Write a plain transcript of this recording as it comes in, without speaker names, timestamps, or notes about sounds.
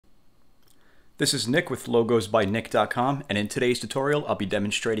This is Nick with logosbynick.com, and in today's tutorial I'll be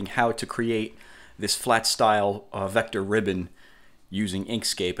demonstrating how to create this flat style vector ribbon using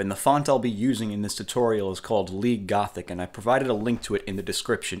Inkscape. And the font I'll be using in this tutorial is called League Gothic, and I provided a link to it in the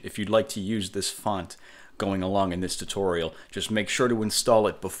description if you'd like to use this font going along in this tutorial. Just make sure to install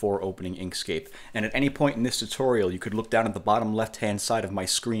it before opening Inkscape. And at any point in this tutorial you could look down at the bottom left hand side of my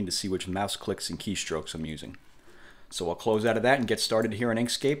screen to see which mouse clicks and keystrokes I'm using. So I'll close out of that and get started here in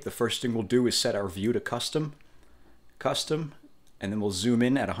Inkscape. The first thing we'll do is set our view to custom, and then we'll zoom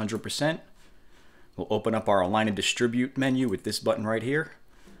in at 100%. We'll open up our Align and Distribute menu with this button right here.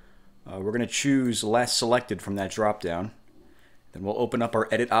 We're going to choose Last Selected from that drop down. Then we'll open up our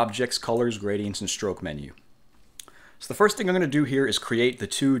Edit Objects, Colors, Gradients, and Stroke menu. So the first thing I'm going to do here is create the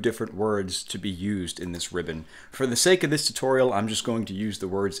two different words to be used in this ribbon. For the sake of this tutorial, I'm just going to use the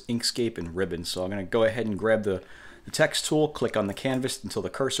words Inkscape and ribbon. So I'm going to go ahead and grab the text tool, click on the canvas until the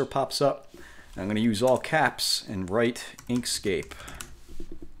cursor pops up. I'm going to use all caps and write Inkscape.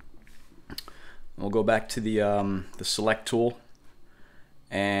 We'll go back to the select tool,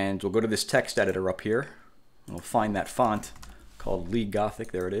 and we'll go to this text editor up here. And we'll find that font called League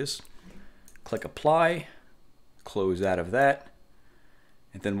Gothic. There it is. Click Apply, close out of that,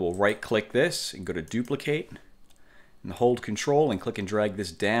 and then we'll right click this and go to Duplicate, and hold Control and click and drag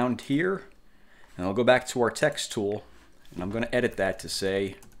this down here. And I'll go back to our text tool, and I'm going to edit that to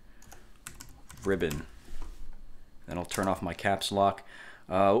say ribbon. Then I'll turn off my caps lock.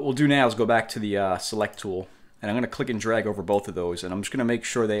 What we'll do now is go back to the select tool, and I'm going to click and drag over both of those, and I'm just going to make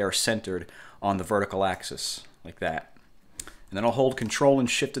sure they are centered on the vertical axis, like that. And then I'll hold Control and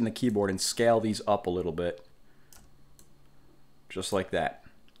Shift in the keyboard and scale these up a little bit, just like that.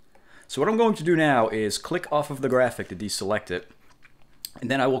 So what I'm going to do now is click off of the graphic to deselect it, and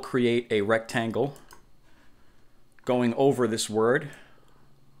then I will create a rectangle going over this word,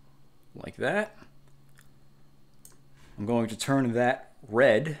 like that. I'm going to turn that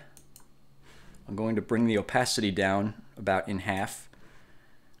red. I'm going to bring the opacity down about in half.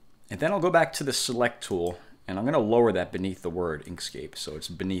 And then I'll go back to the select tool, and I'm going to lower that beneath the word Inkscape, so it's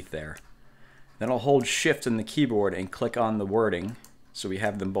beneath there. Then I'll hold Shift in the keyboard and click on the wording, so we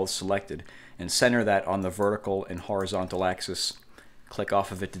have them both selected, and center that on the vertical and horizontal axis. Click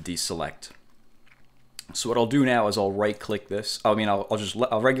off of it to deselect. So what I'll do now is I'll right click this. I'll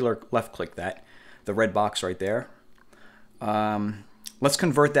regular left click that, the red box right there. Let's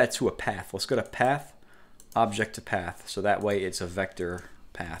convert that to a path. Let's go to Path, Object to Path, so that way it's a vector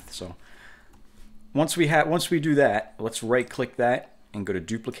path. So once we do that, let's right click that and go to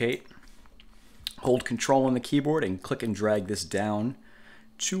Duplicate. Hold Control on the keyboard and click and drag this down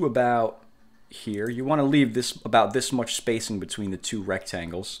to about here. You want to leave this about this much spacing between the two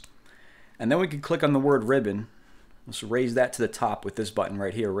rectangles. And then we can click on the word ribbon. Let's raise that to the top with this button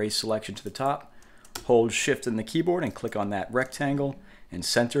right here, raise selection to the top. Hold Shift in the keyboard and click on that rectangle and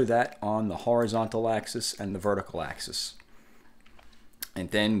center that on the horizontal axis and the vertical axis.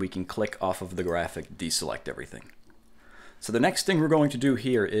 And then we can click off of the graphic, deselect everything. So the next thing we're going to do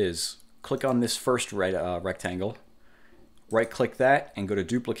here is click on this first rectangle, right click that and go to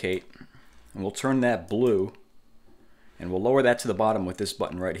Duplicate, and we'll turn that blue, and we'll lower that to the bottom with this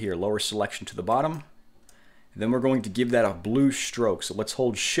button right here, lower selection to the bottom. And then we're going to give that a blue stroke. So let's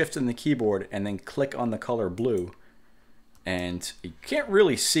hold Shift in the keyboard and then click on the color blue. And you can't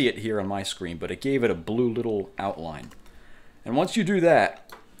really see it here on my screen, but it gave it a blue little outline. And once you do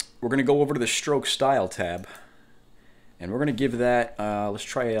that, we're going to go over to the Stroke Style tab, and we're going to give that, let's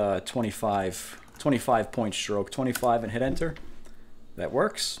try a 25 point stroke, 25, and hit enter. That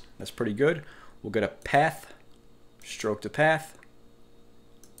works. That's pretty good. We'll get a Path, Stroke to Path,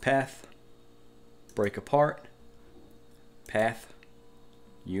 Path, Break Apart, Path,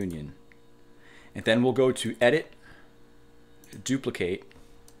 Union. And then we'll go to Edit, Duplicate,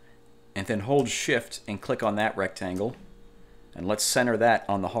 and then hold Shift and click on that rectangle. And let's center that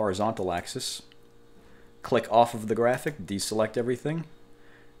on the horizontal axis. Click off of the graphic, deselect everything.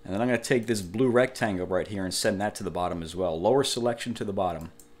 And then I'm going to take this blue rectangle right here and send that to the bottom as well. Lower selection to the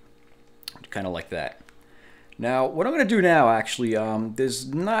bottom, kind of like that. Now, what I'm going to do now, actually, there's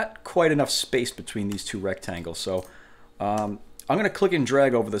not quite enough space between these two rectangles. So I'm going to click and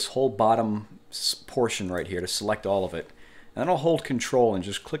drag over this whole bottom portion right here to select all of it. And then I'll hold Control and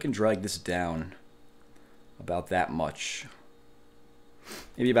just click and drag this down about that much.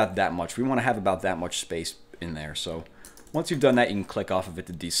 Maybe about that much. We want to have about that much space in there. So once you've done that, you can click off of it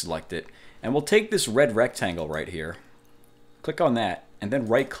to deselect it. And we'll take this red rectangle right here, click on that, and then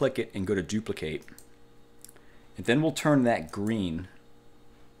right click it and go to Duplicate. And then we'll turn that green.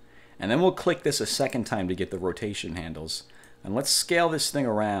 And then we'll click this a second time to get the rotation handles. And let's scale this thing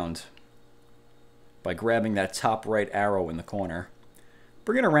around by grabbing that top right arrow in the corner.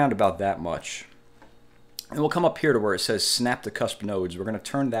 Bring it around about that much. And we'll come up here to where it says snap to cusp nodes. We're going to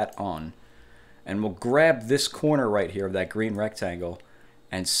turn that on. And we'll grab this corner right here of that green rectangle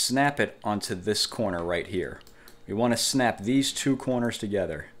and snap it onto this corner right here. We want to snap these two corners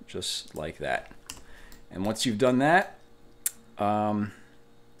together, just like that. And once you've done that, what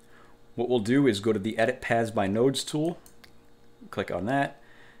we'll do is go to the Edit Paths by Nodes tool, click on that,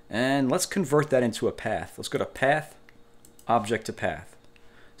 and let's convert that into a path. Let's go to Path, Object to Path.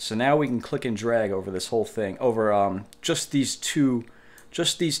 So now we can click and drag over this whole thing, over just these two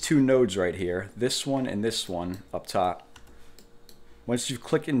nodes right here, this one and this one up top. Once you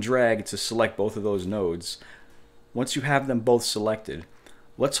click and drag to select both of those nodes, once you have them both selected,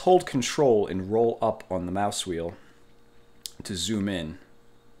 let's hold Control and roll up on the mouse wheel to zoom in.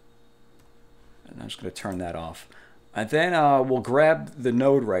 And I'm just going to turn that off. And then we'll grab the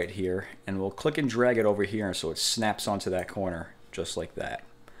node right here and we'll click and drag it over here so it snaps onto that corner just like that.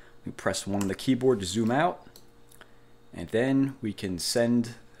 We press 1 on the keyboard to zoom out, and then we can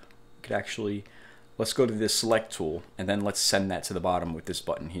send, let's go to this select tool and then let's send that to the bottom with this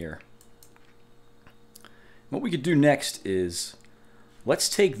button here. What we could do next is let's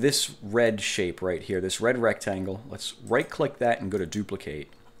take this red shape right here, this red rectangle, let's right click that and go to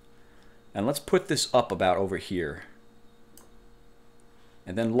duplicate. And let's put this up about over here.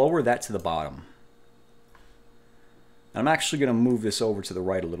 And then lower that to the bottom. And I'm actually going to move this over to the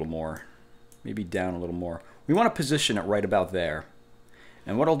right a little more. Maybe down a little more. We want to position it right about there.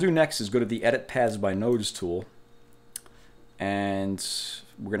 And what I'll do next is go to the Edit Paths by Nodes tool. And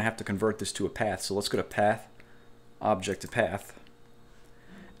we're going to have to convert this to a path. So let's go to Path, Object to Path.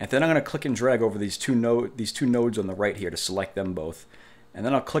 And then I'm going to click and drag over these two nodes on the right here to select them both. And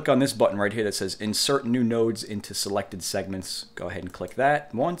then I'll click on this button right here that says Insert New Nodes into Selected Segments. Go ahead and click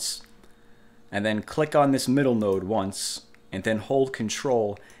that once. And then click on this middle node once. And then hold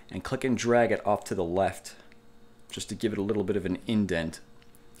Control and click and drag it off to the left, just to give it a little bit of an indent.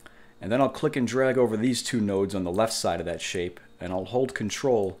 And then I'll click and drag over these two nodes on the left side of that shape. And I'll hold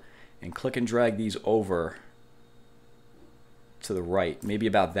Control and click and drag these over to the right, maybe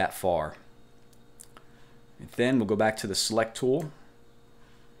about that far. And then we'll go back to the Select tool.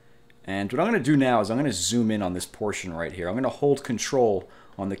 And what I'm going to do now is I'm going to zoom in on this portion right here. I'm going to hold Control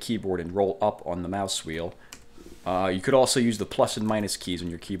on the keyboard and roll up on the mouse wheel. You could also use the plus and minus keys on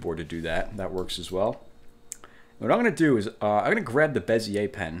your keyboard to do that. That works as well. What I'm going to do is I'm going to grab the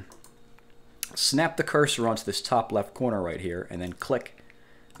Bezier pen, snap the cursor onto this top left corner right here, and then click,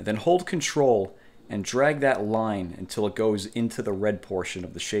 and then hold Control and drag that line until it goes into the red portion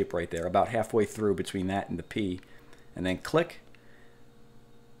of the shape right there, about halfway through between that and the P, and then click.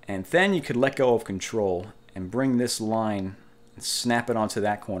 And then you could let go of Control and bring this line and snap it onto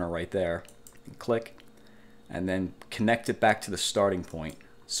that corner right there. And click. And then connect it back to the starting point.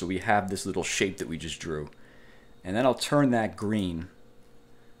 So we have this little shape that we just drew. And then I'll turn that green.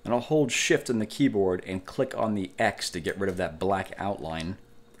 And I'll hold Shift on the keyboard and click on the X to get rid of that black outline.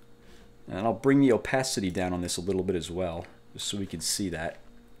 And I'll bring the opacity down on this a little bit as well, just so we can see that.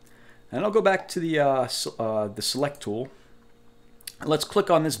 And I'll go back to the Select tool. Let's click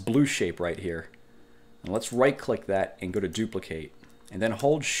on this blue shape right here. And let's right click that and go to duplicate. And then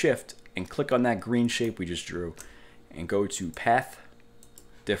hold Shift and click on that green shape we just drew. And go to Path,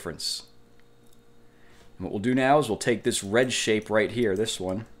 Difference. And what we'll do now is we'll take this red shape right here, this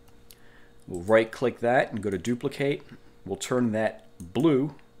one. We'll right click that and go to duplicate. We'll turn that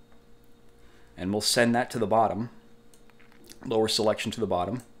blue. And we'll send that to the bottom. Lower selection to the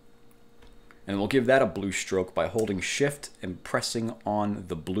bottom. And we'll give that a blue stroke by holding Shift and pressing on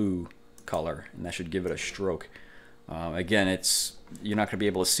the blue color. And that should give it a stroke. Again, you're not going to be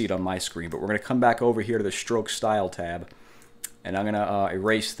able to see it on my screen, but we're going to come back over here to the Stroke Style tab. And I'm going to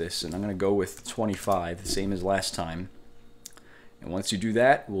erase this, and I'm going to go with 25, the same as last time. And once you do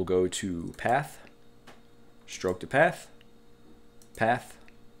that, we'll go to Path, Stroke to Path, Path,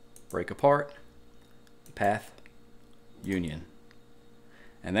 Break Apart, Path, Union.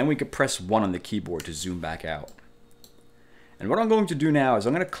 And then we could press 1 on the keyboard to zoom back out. And what I'm going to do now is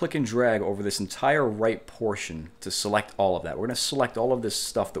I'm going to click and drag over this entire right portion to select all of that. We're going to select all of this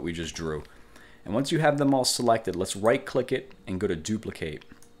stuff that we just drew. And once you have them all selected, let's right click it and go to duplicate.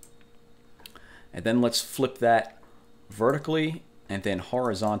 And then let's flip that vertically and then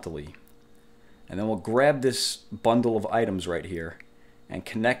horizontally. And then we'll grab this bundle of items right here and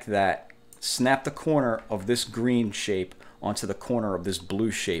connect that, snap the corner of this green shape onto the corner of this blue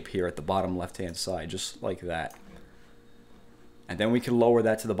shape here at the bottom left hand side, just like that. And then we can lower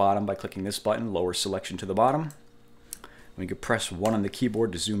that to the bottom by clicking this button, lower selection to the bottom. We can press 1 on the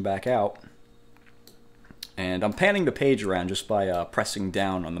keyboard to zoom back out. And I'm panning the page around just by pressing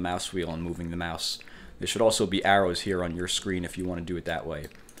down on the mouse wheel and moving the mouse. There should also be arrows here on your screen if you want to do it that way.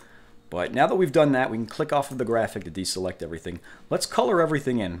 But now that we've done that, we can click off of the graphic to deselect everything. Let's color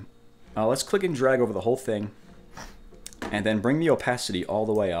everything in. Let's click and drag over the whole thing. And then bring the opacity all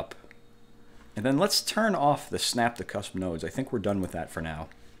the way up. And then let's turn off the snap to cusp nodes. I think we're done with that for now.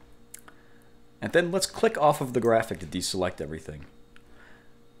 And then let's click off of the graphic to deselect everything.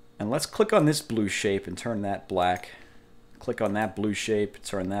 And let's click on this blue shape and turn that black. Click on that blue shape,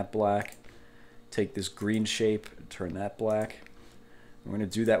 turn that black. Take this green shape, turn that black. We're going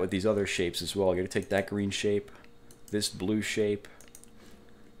to do that with these other shapes as well. You're going to take that green shape, this blue shape,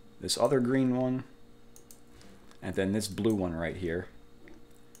 this other green one, and then this blue one right here.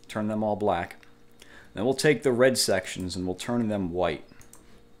 Turn them all black. Then we'll take the red sections and we'll turn them white.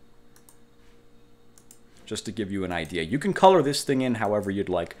 Just to give you an idea. You can color this thing in however you'd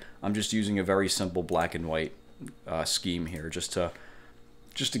like. I'm just using a very simple black and white scheme here just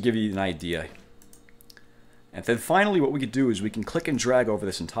to give you an idea. And then finally what we could do is we can click and drag over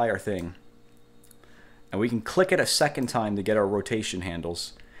this entire thing. And we can click it a second time to get our rotation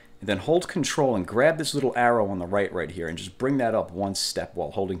handles. And then hold Control and grab this little arrow on the right here and just bring that up one step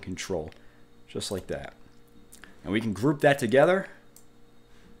while holding Control. Just like that. And we can group that together.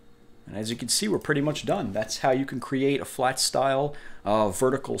 And as you can see, we're pretty much done. That's how you can create a flat style,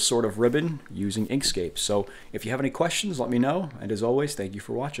 vertical sort of ribbon using Inkscape. So if you have any questions, let me know. And as always, thank you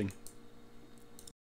for watching.